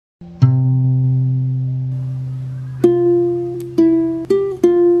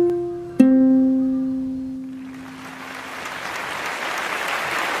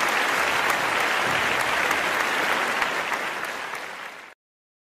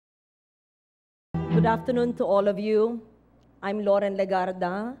Good afternoon to all of you. I'm Loren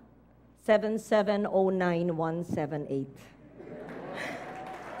Legarda, 7709178.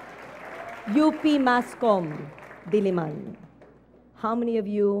 UP Mascom, Diliman. How many of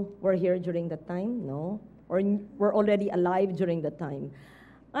you were here during that time? No? Or were already alive during that time?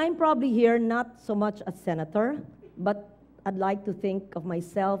 I'm probably here not so much as senator, but I'd like to think of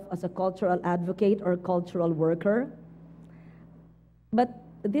myself as a cultural advocate or cultural worker. But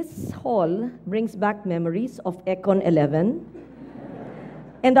this hall brings back memories of Econ 11.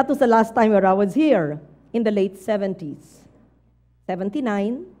 And that was the last time where I was here, in the late 70s.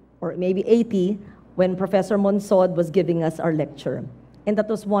 79, or maybe 80, when Professor Monsod was giving us our lecture. And that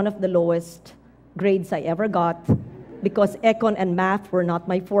was one of the lowest grades I ever got, because Econ and math were not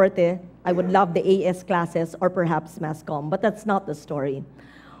my forte. I would love the AS classes or perhaps Mass Comm, but that's not the story.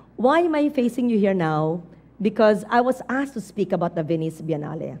 Why am I facing you here now? Because I was asked to speak about the Venice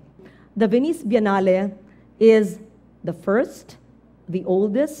Biennale. The Venice Biennale is the first, the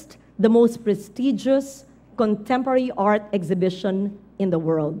oldest, the most prestigious contemporary art exhibition in the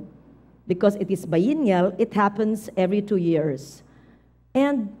world. Because it is biennial, it happens every 2 years.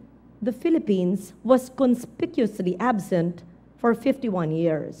 And the Philippines was conspicuously absent for 51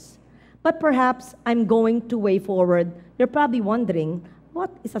 years. But perhaps I'm going too way forward. You're probably wondering, what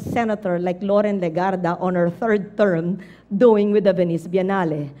is a senator like Loren Legarda on her third term doing with the Venice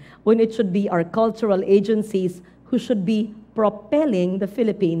Biennale, when it should be our cultural agencies who should be propelling the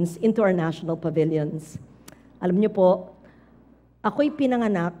Philippines into our national pavilions? Alam niyo po, ako'y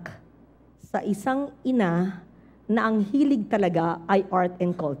pinanganak sa isang ina na ang hilig talaga ay art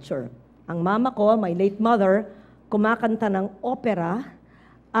and culture. Ang mama ko, my late mother, kumakanta ng opera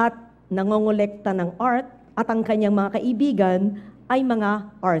at nangongolekta ng art, at ang kanyang mga kaibigan ay mga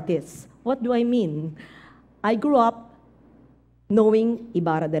artists. What do I mean? I grew up knowing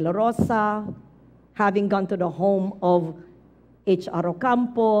Ibarra de la Rosa, having gone to the home of H.R.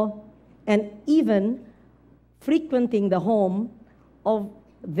 Ocampo, and even frequenting the home of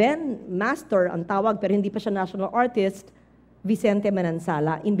then master, ang tawag, pero hindi pa siya national artist, Vicente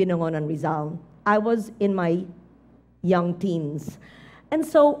Manansala in Binangonan, Rizal. I was in my young teens. And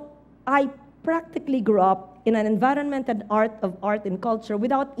so I practically grew up in an environment and of art and culture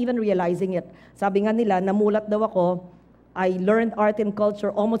without even realizing it. Sabi nga nila, namulat daw ako, I learned art and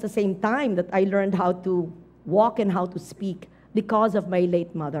culture almost the same time that I learned how to walk and how to speak because of my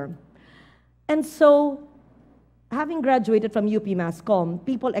late mother. And so, having graduated from UP Mascom,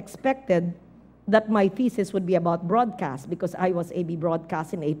 people expected that my thesis would be about broadcast because I was AB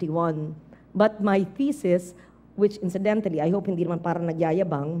Broadcast in 81. But my thesis, which incidentally, I hope hindi naman parang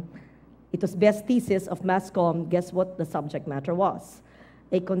nagyayabang, it was best thesis of Mascom. Guess what the subject matter was?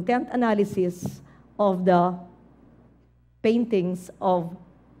 A content analysis of the paintings of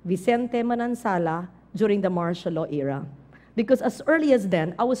Vicente Manansala during the martial law era. Because as early as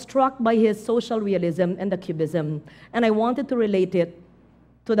then, I was struck by his social realism and the cubism, and I wanted to relate it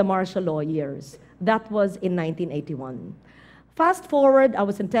to the martial law years. That was in 1981. Fast forward, I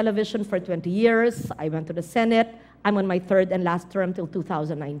was in television for 20 years. I went to the Senate. I'm on my third and last term till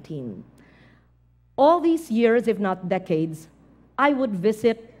 2019. All these years, if not decades, I would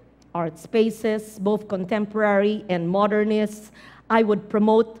visit art spaces, both contemporary and modernist. I would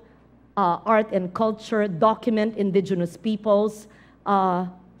promote art and culture, document indigenous peoples,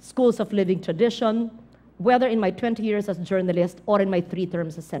 schools of living tradition, whether in my 20 years as a journalist or in my 3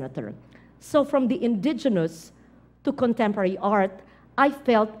 terms as senator. So from the indigenous to contemporary art, I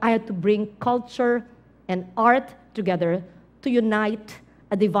felt I had to bring culture and art together to unite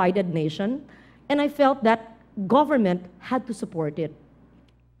a divided nation. And I felt that government had to support it.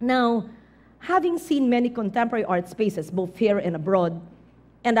 Now, having seen many contemporary art spaces, both here and abroad,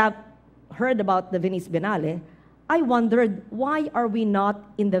 and I've heard about the Venice Biennale, I wondered, why are we not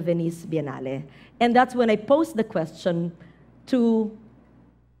in the Venice Biennale? And that's when I posed the question to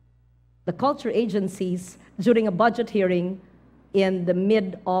the culture agencies during a budget hearing in the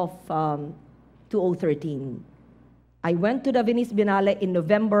mid of 2013. I went to the Venice Biennale in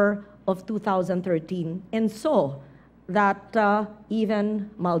November of 2013 and saw that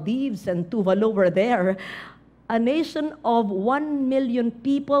even Maldives and Tuvalu were there. A nation of 1 million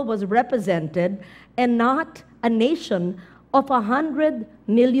people was represented, and not a nation of 100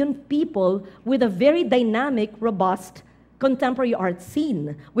 million people with a very dynamic, robust contemporary art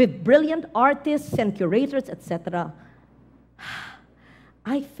scene with brilliant artists and curators, etc.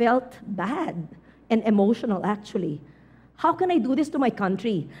 I felt bad and emotional, actually. How can I do this to my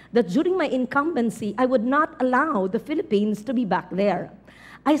country? That during my incumbency, I would not allow the Philippines to be back there.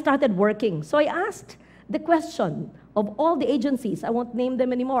 I started working. So I asked the question of all the agencies, I won't name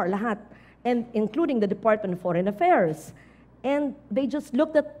them anymore, lahat. and including the Department of Foreign Affairs. And they just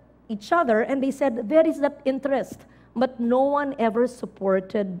looked at each other and they said, there is that interest, but no one ever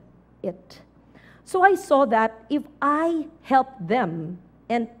supported it. So I saw that if I helped them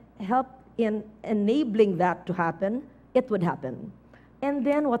and helped in enabling that to happen, it would happen. And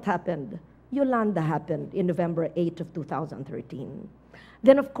then what happened? Yolanda happened in November 8 of 2013.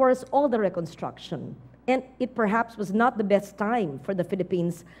 Then, of course, all the reconstruction. And it perhaps was not the best time for the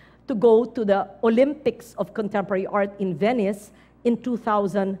Philippines to go to the Olympics of Contemporary Art in Venice in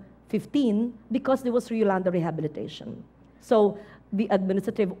 2015 because there was Yolanda rehabilitation. So the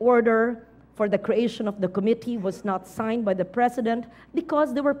administrative order for the creation of the committee was not signed by the president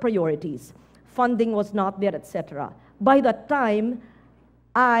because there were priorities. Funding was not there, etc. By that time,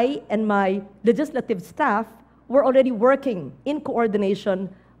 I and my legislative staff were already working in coordination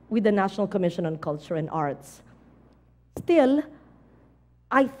with the National Commission on Culture and Arts. Still,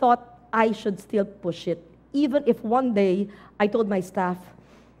 I thought I should still push it, even if one day I told my staff,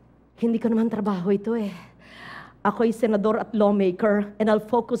 hindi ko naman trabaho ito eh. Ako'y senador at lawmaker, and I'll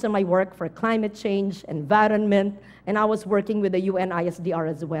focus on my work for climate change, environment, and I was working with the UN ISDR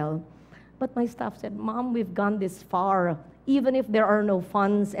as well. But my staff said, Mom, we've gone this far. Even if there are no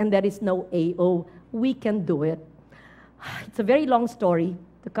funds and there is no AO, we can do it. It's a very long story.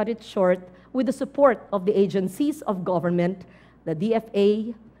 To cut it short, with the support of the agencies of government, the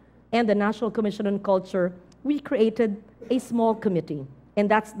DFA, and the National Commission on Culture, we created a small committee, and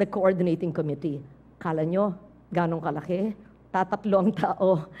that's the coordinating committee. Kala nyo, ganong kalaki? Tatatlo ang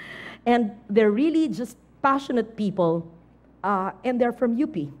tao. And they're really just passionate people, and they're from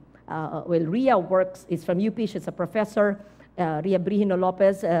UP. Well, Ria is from UP, she's a professor, Ria Brihino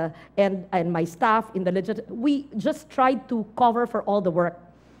Lopez, and my staff in the legislature. We just tried to cover for all the work.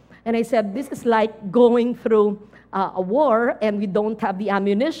 And I said, this is like going through a war, and we don't have the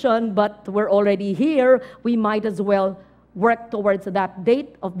ammunition, but we're already here. We might as well work towards that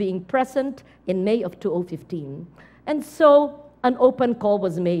date of being present in May of 2015. And so, an open call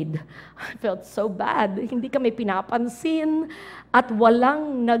was made. I felt so bad. Hindi kami pinapansin at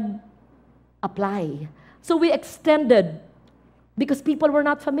walang nag-apply. So we extended because people were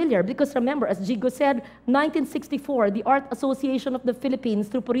not familiar. Because remember, as Jigo said, 1964, the Art Association of the Philippines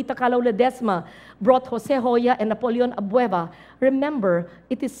through Purita Calao Ledesma brought Jose Joya and Napoleon Abueva. Remember,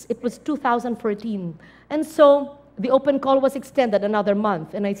 it was 2014. And so the open call was extended another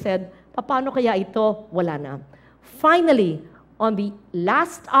month. And I said, paano kaya ito? Wala na. Finally, on the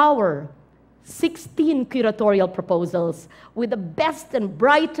last hour, 16 curatorial proposals with the best and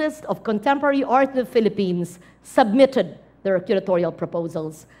brightest of contemporary art in the Philippines submitted their curatorial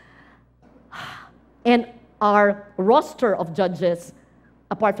proposals. And our roster of judges,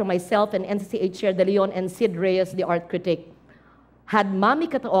 apart from myself and NCCH Chair De Leon and Sid Reyes, the art critic, had Mami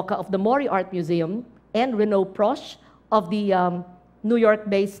Kataoka of the Mori Art Museum and Renaud Proche of the New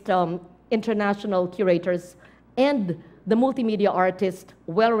York-based international curators, and the multimedia artist,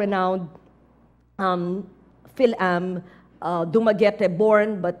 well-renowned Phil-Am Dumaguete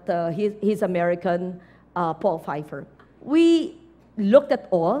born, but he's American, Paul Pfeiffer. We looked at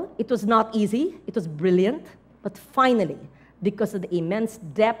all. It was not easy. It was brilliant. But finally, because of the immense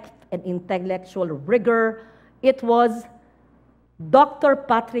depth and intellectual rigor, it was Dr.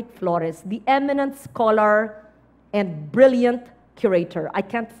 Patrick Flores, the eminent scholar and brilliant curator. I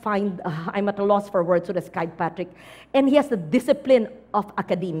can't find, I'm at a loss for words to describe Patrick. And he has the discipline of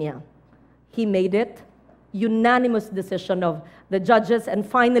academia. He made it, unanimous decision of the judges, and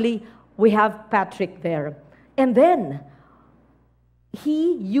finally, we have Patrick there. And then,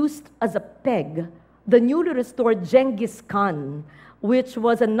 he used as a peg the newly restored Genghis Khan, which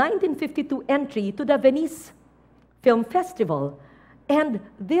was a 1952 entry to the Venice Film Festival. And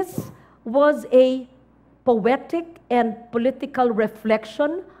this was a poetic and political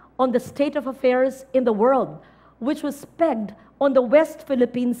reflection on the state of affairs in the world, which was pegged on the West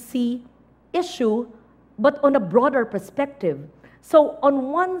Philippine Sea issue, but on a broader perspective. So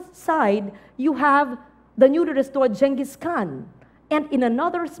on one side, you have the newly restored Genghis Khan, and in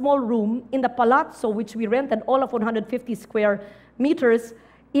another small room in the palazzo, which we rented all of 150 square meters,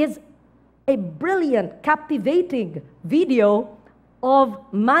 is a brilliant, captivating video of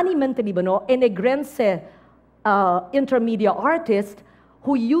Manny Montelibano, a Negrense intermedia artist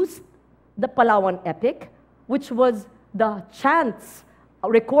who used the Palawan epic, which was the chants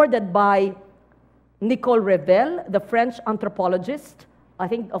recorded by Nicole Revel, the French anthropologist, I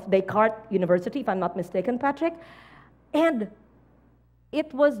think of Descartes University, if I'm not mistaken, Patrick. And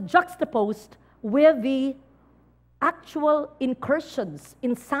it was juxtaposed with the actual incursions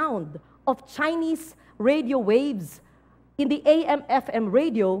in sound of Chinese radio waves in the AM/FM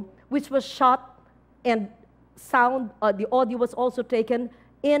radio, which was shot and the audio was also taken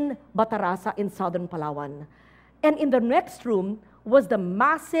in Batarasa in southern Palawan. And in the next room was the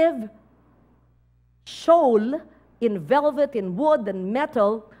massive shoal in velvet, in wood, and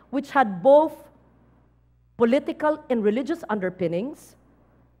metal, which had both political and religious underpinnings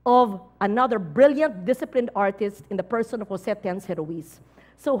of another brilliant, disciplined artist in the person of Jose Tence Ruiz.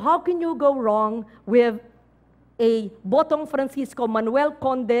 So how can you go wrong with a Botong Francisco, Manuel,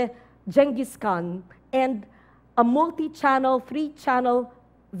 Conde, Genghis Khan, and a multi-channel, 3-channel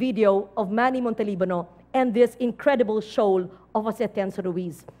video of Manny Montelibano and this incredible shoal of Jose Tence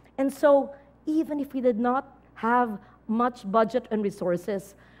Ruiz? And so, even if we did not have much budget and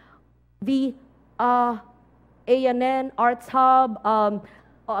resources, the ANN, Arts Hub,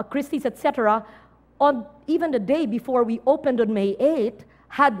 Christie's, etc., on even the day before we opened on May 8,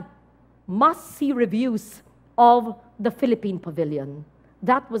 had must-see reviews of the Philippine Pavilion.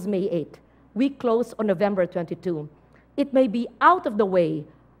 That was May 8. We closed on November 22. It may be out of the way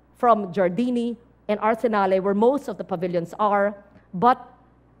from Giardini and Arsenale, where most of the pavilions are, but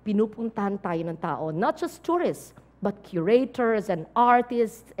pinupuntahan tayo ng tao, not just tourists, but curators and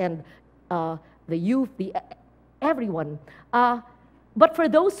artists and the youth, everyone. But for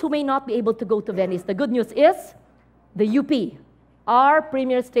those who may not be able to go to Venice, the good news is the UP, our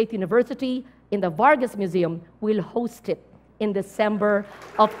premier state university in the Vargas Museum, will host it in December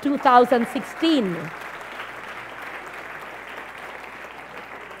of 2016.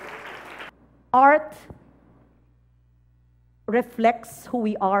 Art reflects who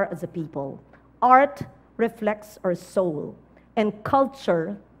we are as a people. Art reflects our soul. And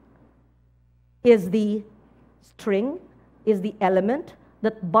culture is the string, is the element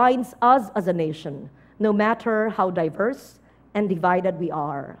that binds us as a nation, no matter how diverse and divided we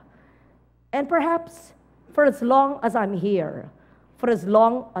are. And perhaps for as long as I'm here, for as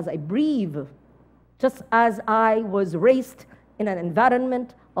long as I breathe, just as I was raised in an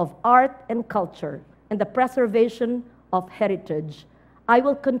environment of art and culture and the preservation of heritage, I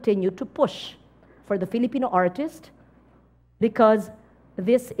will continue to push for the Filipino artist, because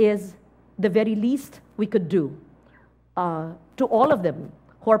this is the very least we could do to all of them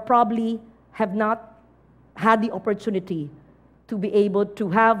who are probably have not had the opportunity to be able to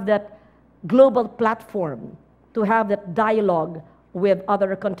have that global platform, to have that dialogue with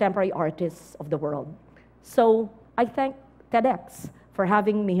other contemporary artists of the world. So I thank TEDx for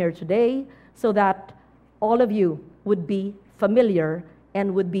having me here today, so that all of you would be familiar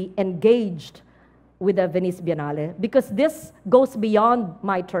and would be engaged with the Venice Biennale, because this goes beyond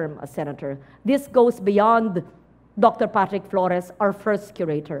my term as senator. This goes beyond Dr. Patrick Flores, our first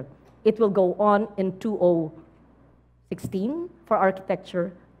curator. It will go on in 2016 for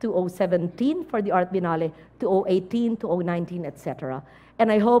architecture, 2017 for the Art Biennale, 2018, 2019, etc.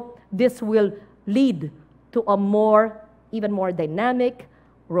 And I hope this will lead to a even more dynamic,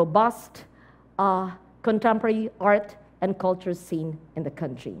 robust, contemporary art and culture scene in the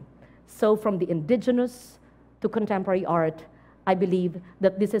country. So from the indigenous to contemporary art, I believe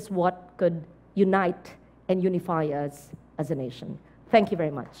that this is what could unite and unify us as a nation. Thank you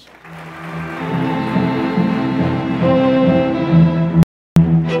very much.